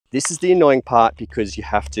This is the annoying part because you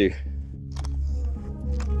have to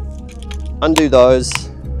undo those,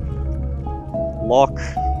 lock,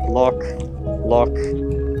 lock, lock,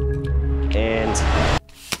 and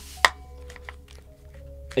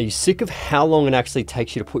are you sick of how long it actually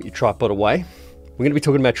takes you to put your tripod away? We're going to be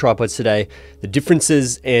talking about tripods today, the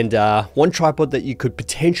differences, and one tripod that you could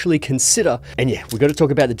potentially consider. And yeah, we're going to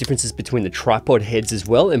talk about the differences between the tripod heads as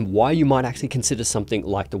well, and why you might actually consider something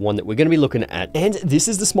like the one that we're going to be looking at. And this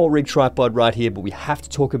is the small rig tripod right here, but we have to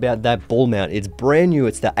talk about that ball mount. It's brand new.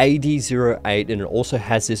 It's the AD08, and it also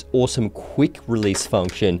has this awesome quick release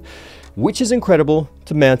function, which is incredible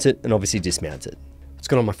to mount it and obviously dismount it. What's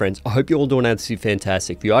going on, my friends? I hope you're all doing absolutely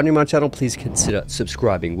fantastic. If you are new to my channel, please consider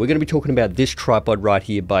subscribing. We're going to be talking about this tripod right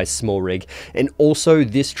here by Small Rig, and also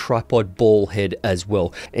this tripod ball head as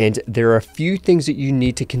well. And there are a few things that you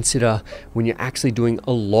need to consider when you're actually doing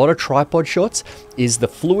a lot of tripod shots. Is the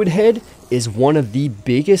fluid head is one of the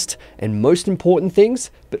biggest and most important things,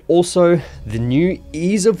 but also the new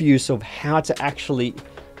ease of use of how to actually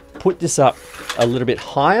put this up a little bit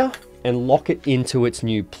higher and lock it into its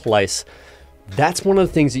new place. That's one of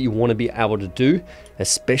the things that you want to be able to do,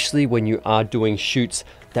 especially when you are doing shoots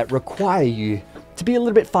that require you to be a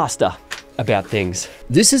little bit faster about things.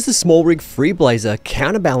 This is the Small Rig Freeblazer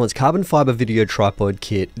Counterbalance Carbon Fiber Video Tripod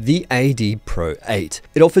Kit, the AD Pro 8.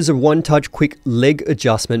 It offers a one-touch quick leg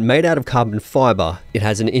adjustment made out of carbon fiber. It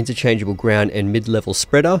has an interchangeable ground and mid-level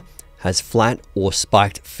spreader, has flat or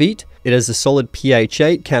spiked feet. It has a solid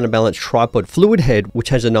PH8 counterbalance tripod fluid head, which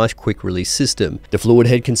has a nice quick release system. The fluid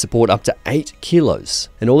head can support up to 8 kilos.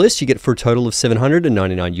 And all this you get for a total of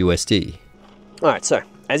 $799 USD. All right, so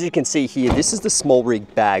as you can see here, this is the Small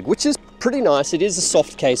Rig bag, which is pretty nice. It is a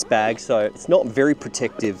soft case bag, so it's not very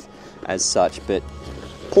protective as such, but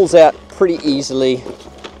pulls out pretty easily.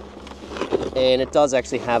 And it does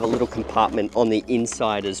actually have a little compartment on the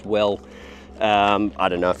inside as well. I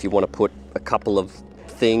don't know if you want to put a couple of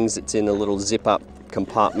things. It's in a little zip up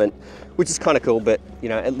compartment, which is kind of cool, but you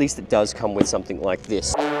know, at least it does come with something like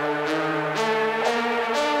this.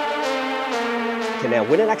 Okay, now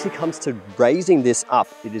when it actually comes to raising this up,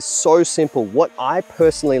 it is so simple. What I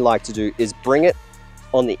personally like to do is bring it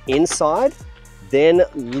on the inside, then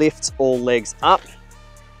lift all legs up,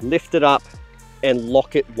 lift it up, and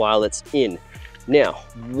lock it while it's in. Now,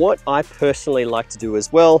 what I personally like to do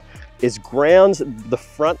as well is ground the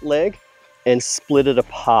front leg and split it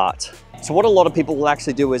apart. So what a lot of people will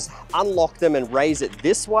actually do is unlock them and raise it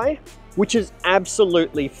this way, which is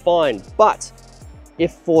absolutely fine. But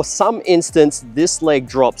if for some instance this leg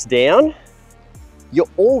drops down, you're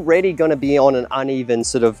already going to be on an uneven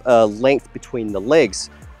sort of length between the legs.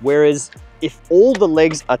 Whereas if all the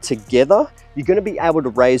legs are together, you're going to be able to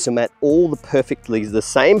raise them at all the perfectly the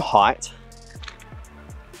same height.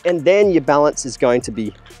 And then your balance is going to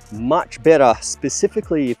be much better,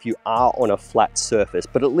 specifically if you are on a flat surface,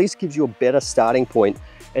 but at least gives you a better starting point.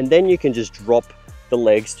 And then you can just drop the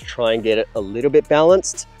legs to try and get it a little bit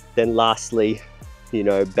balanced. Then lastly, you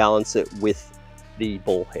know, balance it with the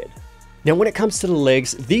ball head. Now, when it comes to the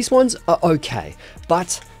legs, these ones are okay,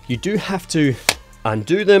 but you do have to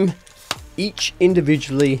undo them each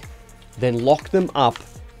individually, then lock them up.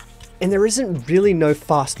 And there isn't really no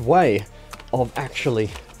fast way of actually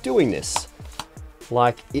doing this.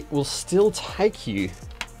 Like, it will still take you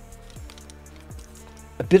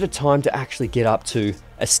a bit of time to actually get up to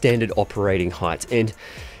a standard operating height. And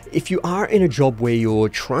if you are in a job where you're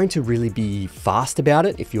trying to really be fast about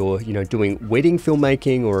it, if you're, you know, doing wedding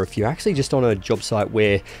filmmaking, or if you're actually just on a job site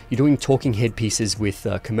where you're doing talking head pieces with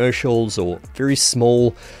commercials, or very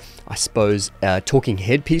small, I suppose, talking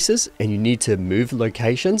head pieces, and you need to move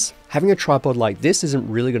locations, having a tripod like this isn't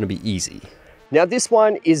really going to be easy. Now, this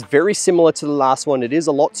one is very similar to the last one. It is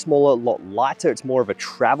a lot smaller, a lot lighter. It's more of a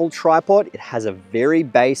travel tripod. It has a very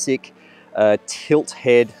basic tilt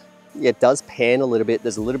head. Yeah, it does pan a little bit.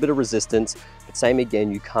 There's a little bit of resistance, but same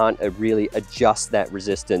again, you can't really adjust that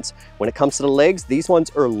resistance. When it comes to the legs, these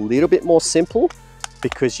ones are a little bit more simple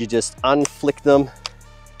because you just unflick them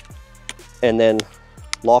and then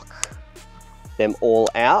lock them all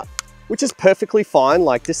out, which is perfectly fine.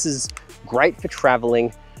 Like, this is great for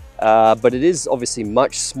traveling. But it is obviously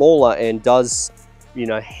much smaller and does, you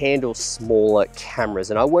know, handle smaller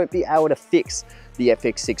cameras. And I won't be able to fix the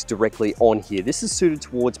FX6 directly on here. This is suited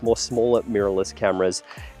towards more smaller mirrorless cameras.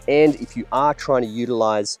 And if you are trying to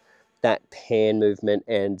utilize that pan movement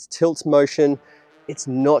and tilt motion, it's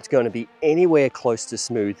not going to be anywhere close to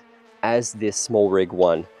smooth as this Small Rig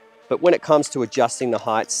one. But when it comes to adjusting the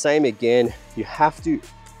height, same again, you have to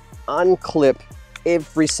unclip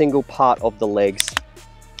every single part of the legs.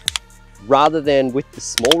 Rather than with the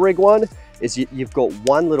Small Rig one, is you've got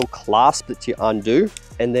one little clasp that you undo,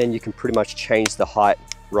 and then you can pretty much change the height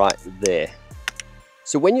right there.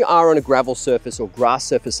 So when you are on a gravel surface or grass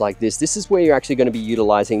surface like this is where you're actually going to be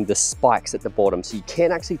utilizing the spikes at the bottom. So you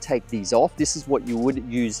can actually take these off. This is what you would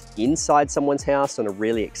use inside someone's house on a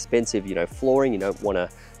really expensive, flooring. You don't want to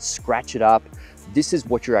scratch it up. This is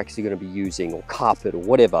what you're actually going to be using, or carpet or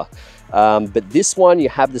whatever. But this one, you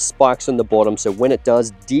have the spikes on the bottom. So when it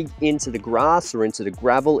does dig into the grass or into the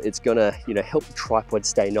gravel, it's going to, help the tripod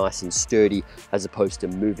stay nice and sturdy as opposed to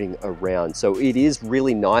moving around. So it is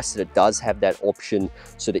really nice that it does have that option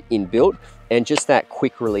sort of inbuilt, and just that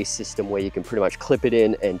quick release system where you can pretty much clip it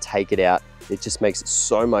in and take it out. It just makes it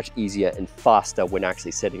so much easier and faster when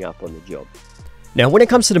actually setting up on the job. Now, when it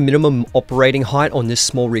comes to the minimum operating height on this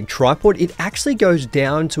small rig tripod, it actually goes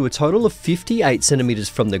down to a total of 58 centimeters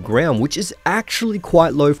from the ground, which is actually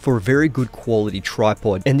quite low for a very good quality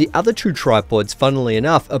tripod. And the other two tripods, funnily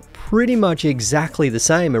enough, are pretty much exactly the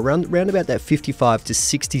same, around about that 55 to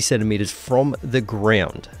 60 centimeters from the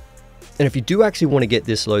ground. And if you do actually want to get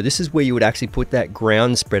this low, this is where you would actually put that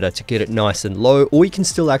ground spreader to get it nice and low, or you can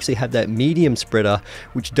still actually have that medium spreader,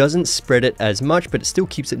 which doesn't spread it as much, but it still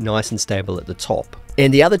keeps it nice and stable at the top.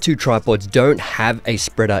 And the other two tripods don't have a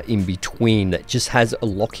spreader in between, that just has a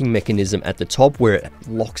locking mechanism at the top where it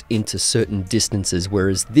locks into certain distances,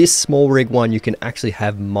 whereas this small rig one, you can actually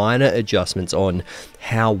have minor adjustments on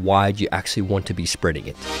how wide you actually want to be spreading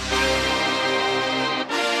it.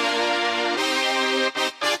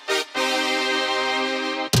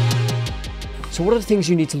 So what are the things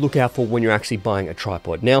you need to look out for when you're actually buying a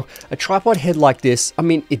tripod? Now, a tripod head like this, I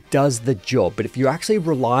mean, it does the job, but if you're actually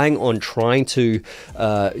relying on trying to,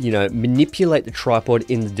 manipulate the tripod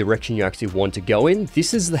in the direction you actually want to go in,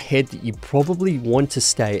 this is the head that you probably want to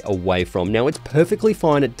stay away from. Now, it's perfectly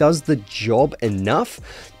fine. It does the job enough,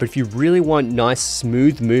 but if you really want nice,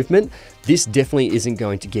 smooth movement, this definitely isn't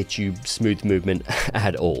going to get you smooth movement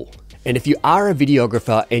at all. And if you are a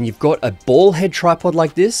videographer and you've got a ball head tripod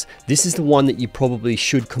like this is the one that you probably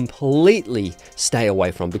should completely stay away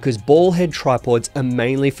from, because ball head tripods are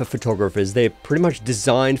mainly for photographers. They're pretty much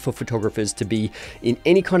designed for photographers to be in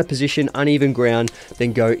any kind of position, uneven ground,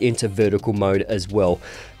 then go into vertical mode as well.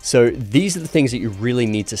 So these are the things that you really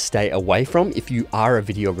need to stay away from if you are a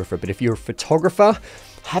videographer. But if you're a photographer,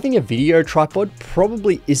 having a video tripod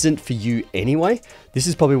probably isn't for you anyway. This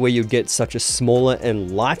is probably where you'd get such a smaller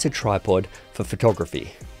and lighter tripod for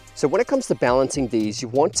photography. So when it comes to balancing these, you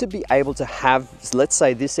want to be able to have, let's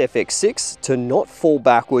say, this FX6 to not fall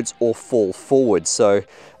backwards or fall forward. So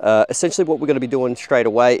essentially what we're going to be doing straight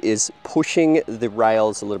away is pushing the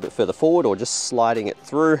rails a little bit further forward, or just sliding it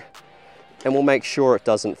through, and we'll make sure it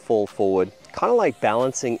doesn't fall forward. Kind of like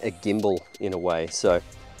balancing a gimbal in a way. So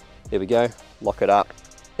there we go, lock it up,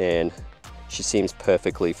 and she seems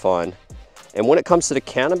perfectly fine. And when it comes to the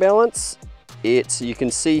counterbalance, you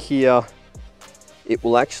can see here, it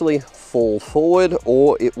will actually fall forward,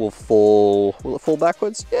 or it will fall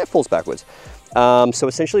backwards? Yeah, it falls backwards. So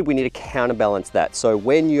essentially we need to counterbalance that. So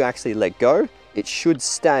when you actually let go, it should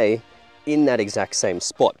stay in that exact same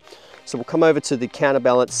spot. So we'll come over to the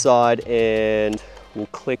counterbalance side and we'll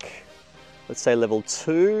click, let's say level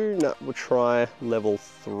 2. No, we'll try level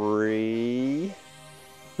 3.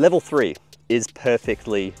 Level 3 is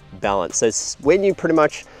perfectly balanced. So when you pretty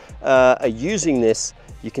much are using this,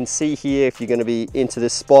 you can see here, if you're going to be into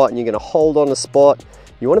this spot and you're going to hold on the spot,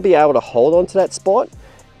 you want to be able to hold on to that spot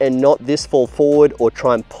and not this fall forward or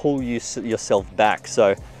try and pull yourself back.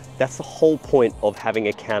 So that's the whole point of having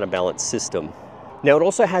a counterbalance system. Now it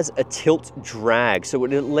also has a tilt drag. So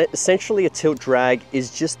essentially a tilt drag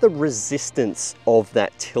is just the resistance of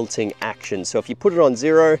that tilting action. So if you put it on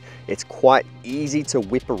 0, it's quite easy to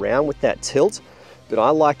whip around with that tilt, but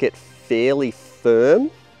I like it fairly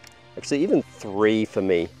firm. Actually, even 3 for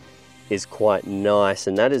me is quite nice,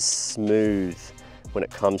 and that is smooth when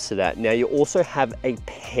it comes to that. Now you also have a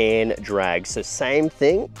pan drag. So same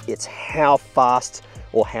thing, it's how fast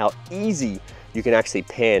or how easy you can actually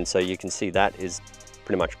pan. So you can see that is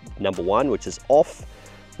pretty much number 1, which is off.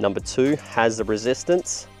 Number 2 has the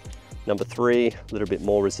resistance. Number 3, a little bit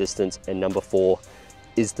more resistance. And number 4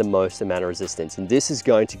 is the most amount of resistance. And this is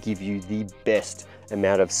going to give you the best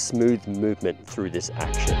amount of smooth movement through this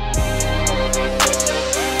action.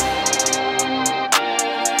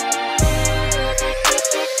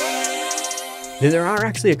 Now there are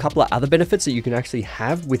actually a couple of other benefits that you can actually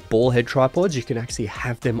have with ball head tripods. You can actually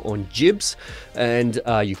have them on jibs, and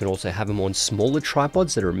you can also have them on smaller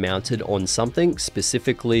tripods that are mounted on something,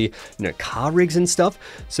 specifically, car rigs and stuff.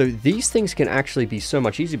 So these things can actually be so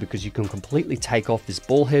much easier because you can completely take off this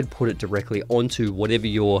ball head, put it directly onto whatever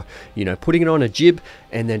you're, putting it on, a jib,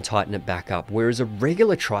 and then tighten it back up. Whereas a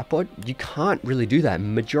regular tripod, you can't really do that.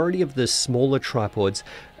 Majority of the smaller tripods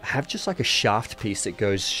have just like a shaft piece that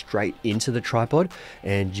goes straight into the tripod,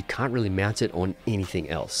 and you can't really mount it on anything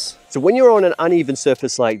else. So when you're on an uneven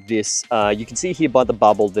surface like this, you can see here by the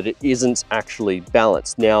bubble that it isn't actually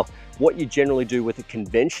balanced. Now, what you generally do with a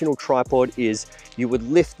conventional tripod is you would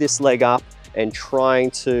lift this leg up and trying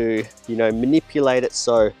to, manipulate it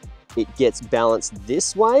so it gets balanced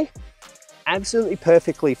this way. Absolutely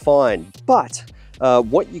perfectly fine. But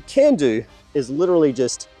what you can do is literally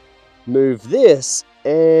just move this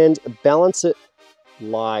and balance it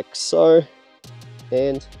like so,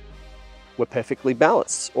 and we're perfectly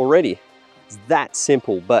balanced already. It's that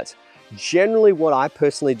simple. But generally what I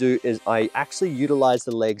personally do is I actually utilize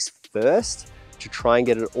the legs first to try and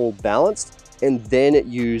get it all balanced, and then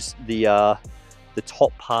use the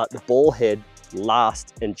top part, the ball head,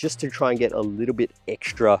 last, and just to try and get a little bit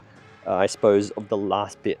extra, I suppose, of the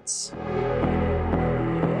last bits.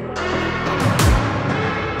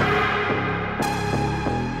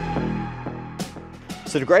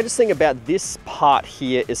 So the greatest thing about this part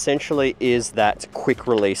here essentially is that quick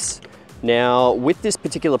release. Now with this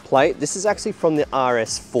particular plate, this is actually from the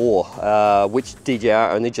RS4, which DJI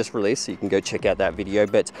only just released, so you can go check out that video,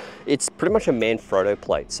 but it's pretty much a Manfrotto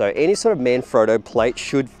plate. So any sort of Manfrotto plate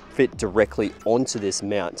should fit directly onto this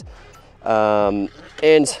mount.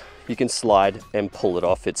 And you can slide and pull it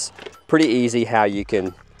off. It's pretty easy how you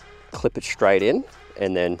can clip it straight in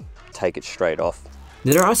and then take it straight off.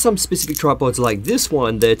 Now there are some specific tripods like this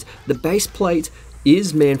one that the base plate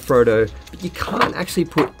is Manfrotto, but you can't actually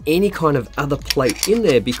put any kind of other plate in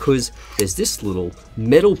there because there's this little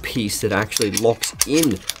metal piece that actually locks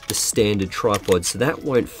in the standard tripod, so that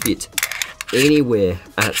won't fit anywhere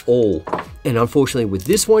at all. And unfortunately with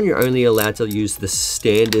this one, you're only allowed to use the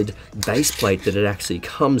standard base plate that it actually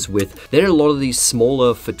comes with. Then a lot of these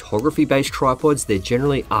smaller photography based tripods, they're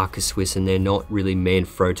generally Arca Swiss and they're not really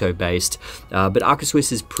Manfrotto based. But Arca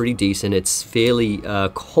Swiss is pretty decent. It's fairly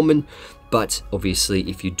common, but obviously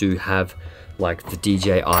if you do have like the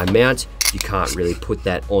DJI mount, you can't really put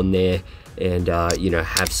that on there and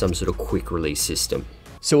have some sort of quick release system.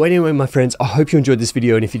 So anyway, my friends, I hope you enjoyed this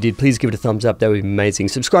video, and if you did, please give it a thumbs up. That would be amazing.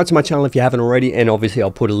 Subscribe to my channel if you haven't already, and obviously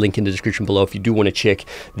I'll put a link in the description below if you do want to check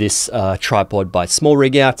this tripod by Small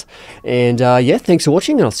Rig out. And yeah, thanks for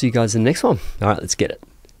watching, and I'll see you guys in the next one. All right, let's get it.